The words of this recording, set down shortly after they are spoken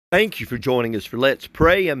Thank you for joining us for Let's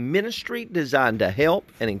Pray, a ministry designed to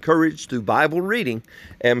help and encourage through Bible reading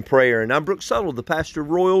and prayer. And I'm Brooke Suttle, the pastor of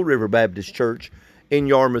Royal River Baptist Church in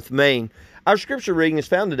Yarmouth, Maine. Our scripture reading is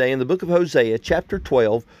found today in the book of Hosea, chapter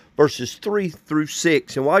 12, verses 3 through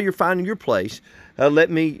 6. And while you're finding your place, let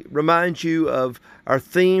me remind you of our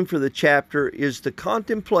theme for the chapter is the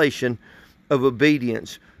contemplation of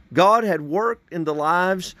obedience. God had worked in the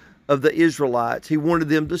lives of the Israelites. He wanted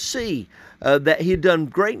them to see that he had done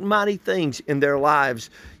great and mighty things in their lives.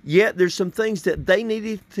 Yet there's some things that they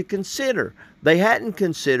needed to consider. They hadn't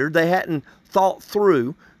considered, they hadn't thought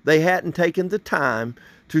through, they hadn't taken the time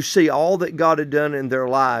to see all that God had done in their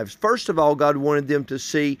lives. First of all, God wanted them to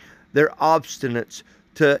see their obstinance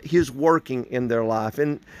to his working in their life.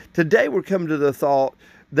 And today we're coming to the thought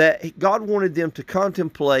that God wanted them to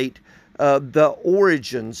contemplate the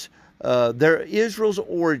origins, Israel's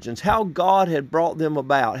origins, how God had brought them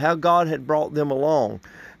about, how God had brought them along,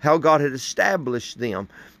 how God had established them.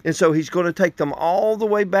 And so he's going to take them all the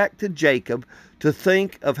way back to Jacob to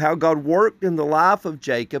think of how God worked in the life of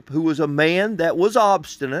Jacob, who was a man that was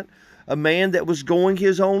obstinate, a man that was going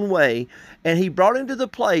his own way, and he brought him to the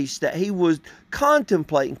place that he would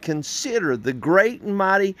contemplate and consider the great and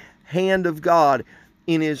mighty hand of God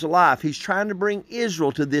in his life. He's trying to bring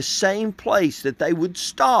Israel to this same place that they would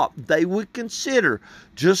stop, they would consider,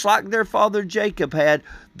 just like their father Jacob had,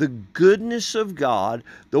 the goodness of God,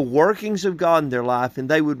 the workings of God in their life, and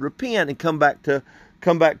they would repent and come back to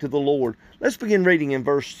the Lord. Let's begin reading in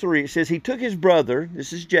verse 3. It says, he took his brother,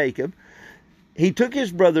 this is Jacob, he took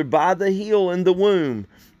his brother by the heel in the womb,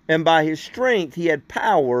 and by his strength he had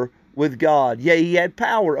power with God. Yea, he had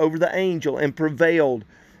power over the angel and prevailed.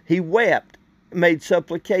 He wept, made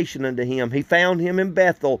supplication unto him. He found him in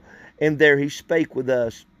Bethel, and there he spake with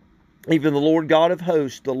us. Even the Lord God of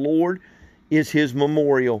hosts, the Lord is his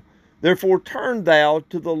memorial. Therefore turn thou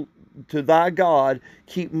to thy God,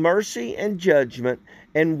 keep mercy and judgment,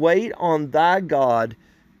 and wait on thy God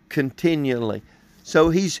continually. So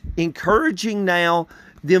he's encouraging now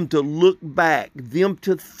them to look back, them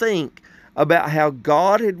to think about how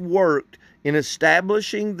God had worked in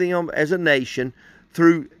establishing them as a nation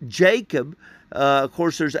through Jacob. Of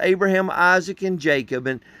course, there's Abraham, Isaac, and Jacob.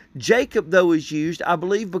 And Jacob, though, is used, I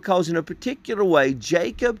believe, because in a particular way,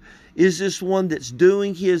 Jacob is this one that's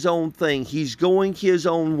doing his own thing. He's going his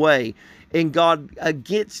own way. And God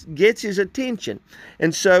gets his attention.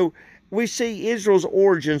 And so we see Israel's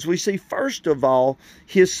origins. We see, first of all,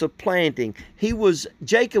 his supplanting.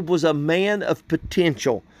 Jacob was a man of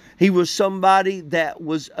potential. He was somebody that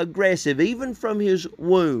was aggressive, even from his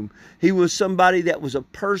womb. He was somebody that was a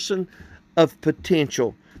person of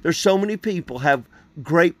potential. There's so many people have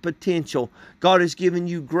great potential. God has given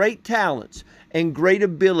you great talents and great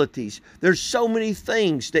abilities. There's so many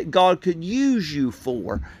things that God could use you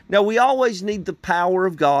for. Now, we always need the power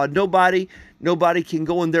of God. Nobody can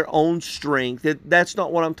go in their own strength. That's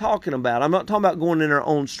not what I'm talking about. I'm not talking about going in our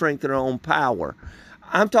own strength and our own power.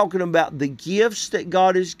 I'm talking about the gifts that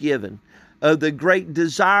God has given, the great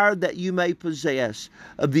desire that you may possess,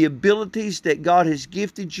 of the abilities that God has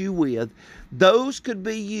gifted you with. Those could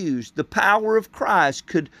be used. The power of Christ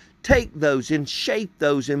could take those and shape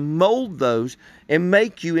those and mold those and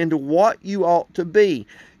make you into what you ought to be.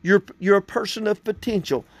 You're a person of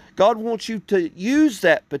potential. God wants you to use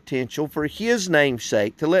that potential for his name's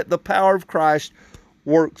sake, to let the power of Christ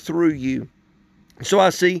work through you. So I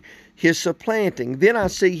see his supplanting. Then I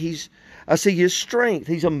see his strength.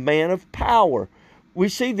 He's a man of power. We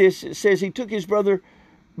see this. It says he took his brother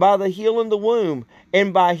by the heel in the womb,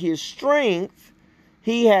 and by his strength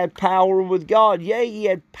he had power with God. Yea, he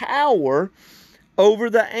had power over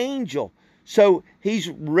the angel. So he's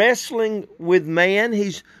wrestling with man.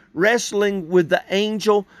 He's wrestling with the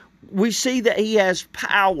angel. We see that he has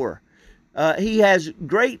power. He has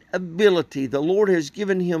great ability. The Lord has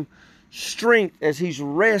given him strength as he's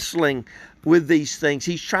wrestling with these things.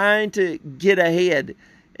 He's trying to get ahead.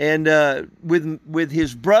 And with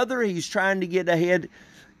his brother, he's trying to get ahead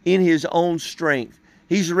in his own strength.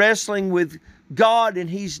 He's wrestling with God, and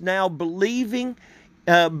he's now believing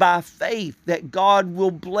by faith that God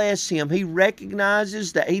will bless him. He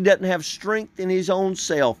recognizes that he doesn't have strength in his own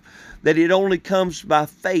self, that it only comes by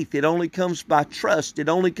faith. It only comes by trust. It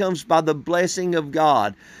only comes by the blessing of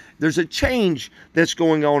God. There's a change that's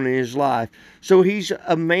going on in his life. So he's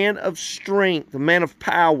a man of strength, a man of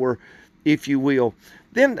power, if you will.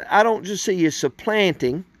 Then I don't just see his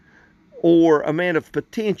supplanting or a man of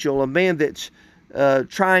potential, a man that's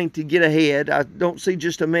trying to get ahead. I don't see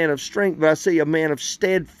just a man of strength, but I see a man of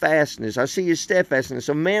steadfastness. I see his steadfastness,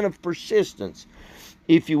 a man of persistence,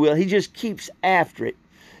 if you will. He just keeps after it.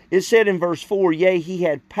 It said in verse 4, yea, he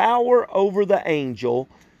had power over the angel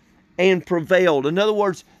and prevailed. In other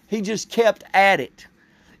words, he just kept at it.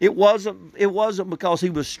 It wasn't because he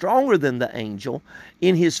was stronger than the angel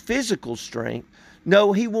in his physical strength.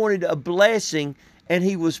 No, he wanted a blessing, and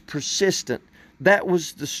he was persistent. That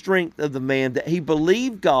was the strength of the man, that he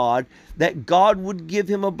believed God, that God would give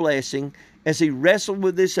him a blessing as he wrestled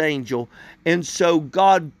with this angel. And so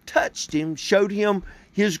God touched him, showed him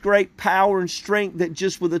his great power and strength, that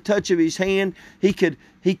just with a touch of his hand, he could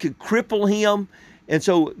cripple him. And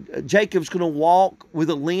so Jacob's going to walk with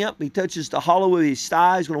a limp. He touches the hollow of his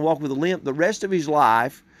thigh. He's going to walk with a limp the rest of his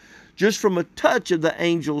life, just from a touch of the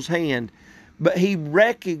angel's hand. But he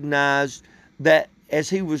recognized that as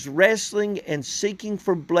he was wrestling and seeking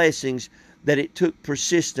for blessings, that it took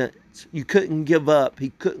persistence. You couldn't give up.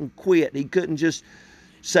 He couldn't quit. He couldn't just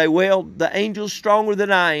say, well, the angel's stronger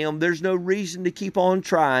than I am. There's no reason to keep on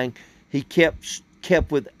trying. He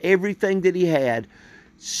kept with everything that he had,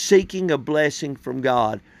 seeking a blessing from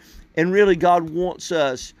God. And really, God wants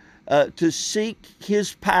us to seek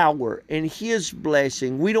His power and His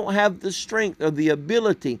blessing. We don't have the strength or the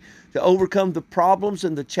ability to overcome the problems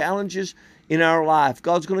and the challenges in our life.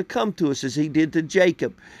 God's going to come to us as He did to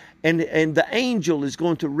Jacob. And the angel is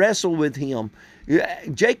going to wrestle with him.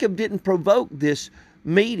 Jacob didn't provoke this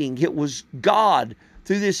meeting. It was God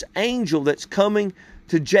through this angel that's coming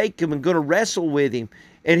to Jacob and going to wrestle with him.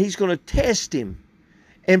 And He's going to test him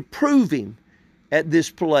and prove him at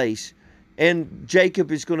this place. And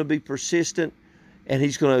Jacob is going to be persistent, and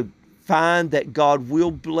he's going to find that God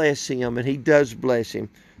will bless him, and He does bless him.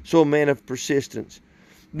 So a man of persistence.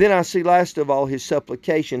 Then I see, last of all, his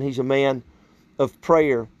supplication. He's a man of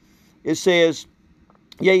prayer. It says,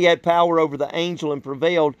 yea, he had power over the angel and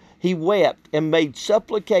prevailed. He wept and made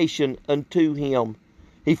supplication unto him.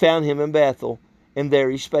 He found him in Bethel, and there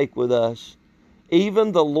he spake with us.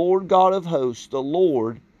 Even the Lord God of hosts, the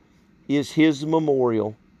Lord, is His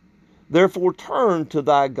memorial. Therefore turn to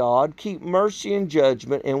thy God, keep mercy and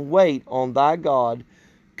judgment, and wait on thy God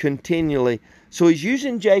continually. So he's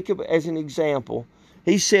using Jacob as an example.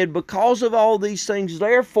 He said, because of all these things,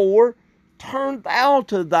 therefore turn thou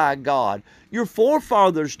to thy God. Your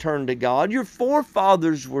forefathers turned to God. Your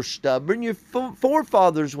forefathers were stubborn. Your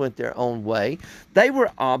forefathers went their own way. They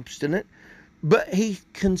were obstinate. But he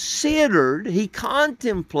contemplated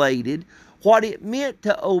what it meant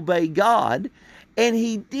to obey God, and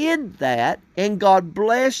he did that, and God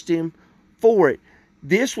blessed him for it.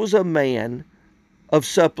 This was a man of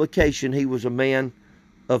supplication. He was a man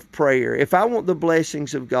of prayer. If I want the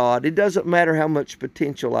blessings of God, it doesn't matter how much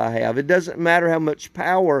potential I have. It doesn't matter how much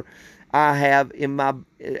power I have in my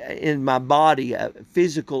body,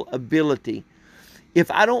 physical ability. If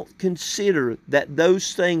I don't consider that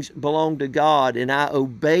those things belong to God, and I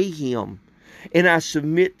obey Him, and I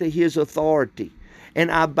submit to His authority, and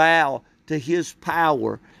I bow to His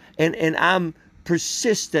power, and I'm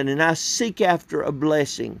persistent, and I seek after a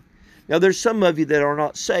blessing. Now, there's some of you that are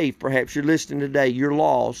not saved. Perhaps you're listening today. You're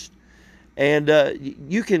lost, and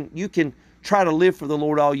you can try to live for the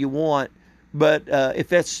Lord all you want, but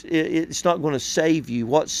it's not going to save you.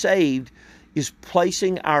 What's saved is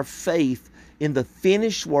placing our faith in the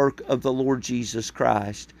finished work of the Lord Jesus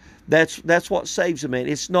Christ. That's what saves a man.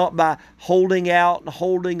 It's not by holding out and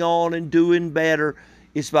holding on and doing better.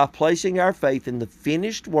 It's by placing our faith in the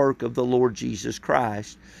finished work of the Lord Jesus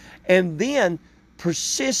Christ. And then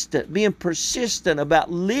being persistent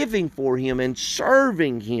about living for Him and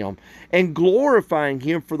serving Him and glorifying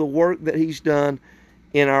Him for the work that He's done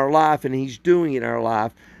in our life and He's doing in our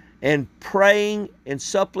life, and praying and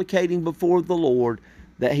supplicating before the Lord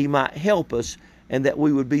that He might help us, and that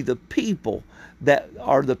we would be the people that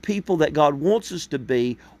are the people that God wants us to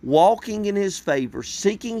be, walking in His favor,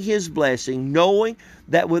 seeking His blessing, knowing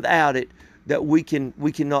that without it, that we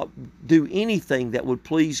cannot do anything that would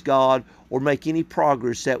please God or make any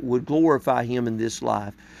progress that would glorify Him in this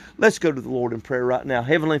life. Let's go to the Lord in prayer right now.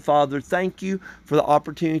 Heavenly Father, thank You for the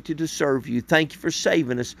opportunity to serve You. Thank You for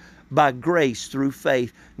saving us by grace through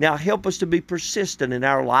faith. Now help us to be persistent in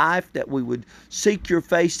our life, that we would seek Your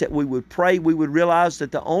face, that we would pray, we would realize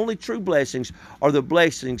that the only true blessings are the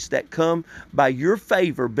blessings that come by Your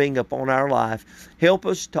favor being upon our life. Help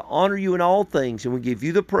us to honor You in all things, and we give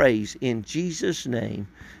You the praise in Jesus' name.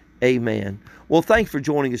 Amen. Well, thanks for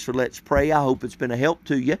joining us for Let's Pray. I hope it's been a help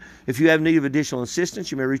to you. If you have need of additional assistance,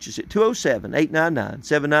 you may reach us at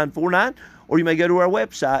 207-899-7949, or you may go to our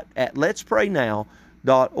website at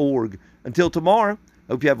letspraynow.org. Until tomorrow,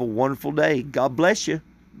 hope you have a wonderful day. God bless you.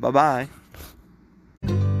 Bye-bye.